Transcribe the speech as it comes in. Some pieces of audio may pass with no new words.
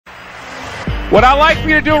What I'd like for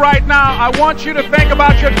you to do right now, I want you to think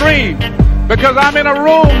about your dream, because I'm in a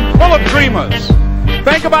room full of dreamers.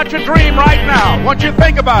 Think about your dream right now. I want you to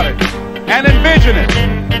think about it and envision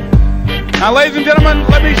it. Now, ladies and gentlemen,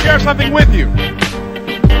 let me share something with you.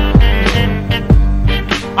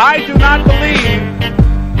 I do not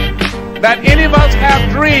believe that any of us have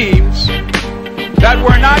dreams that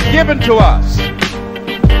were not given to us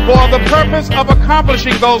for the purpose of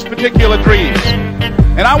accomplishing those particular dreams.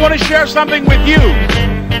 And I want to share something with you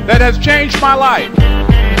that has changed my life.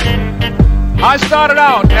 I started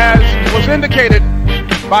out, as was indicated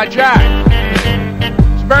by Jack,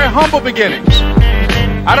 it's very humble beginnings.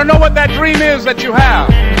 I don't know what that dream is that you have.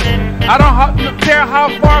 I don't care how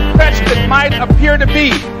far-fetched it might appear to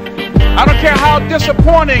be. I don't care how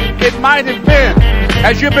disappointing it might have been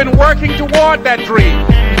as you've been working toward that dream.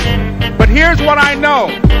 But here's what I know,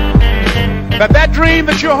 that dream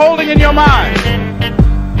that you're holding in your mind,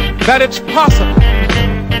 that it's possible.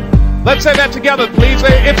 Let's say that together, please.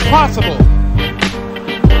 It's possible.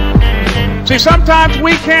 See, sometimes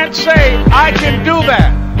we can't say, I can do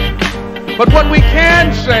that. But what we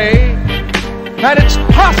can say, that it's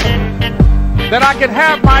possible that I can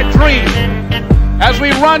have my dream as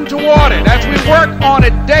we run toward it, as we work on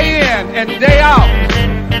it day in and day out.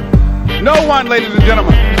 No one, ladies and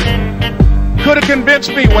gentlemen, could have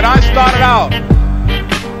convinced me when I started out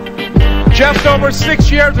just over 6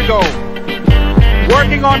 years ago,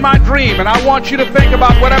 working on my dream. And I want you to think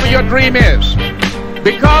about whatever your dream is,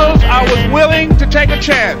 because I was willing to take a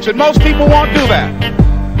chance. And most people won't do that.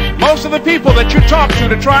 Most of the people that you talk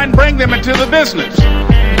to try and bring them into the business,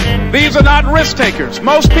 these are not risk takers.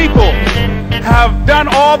 Most people have done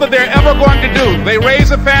all that they're ever going to do. They raise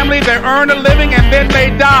a family, they earn a living, and then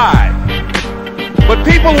they die. But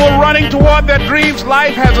people who are running toward their dreams,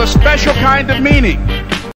 life has a special kind of meaning.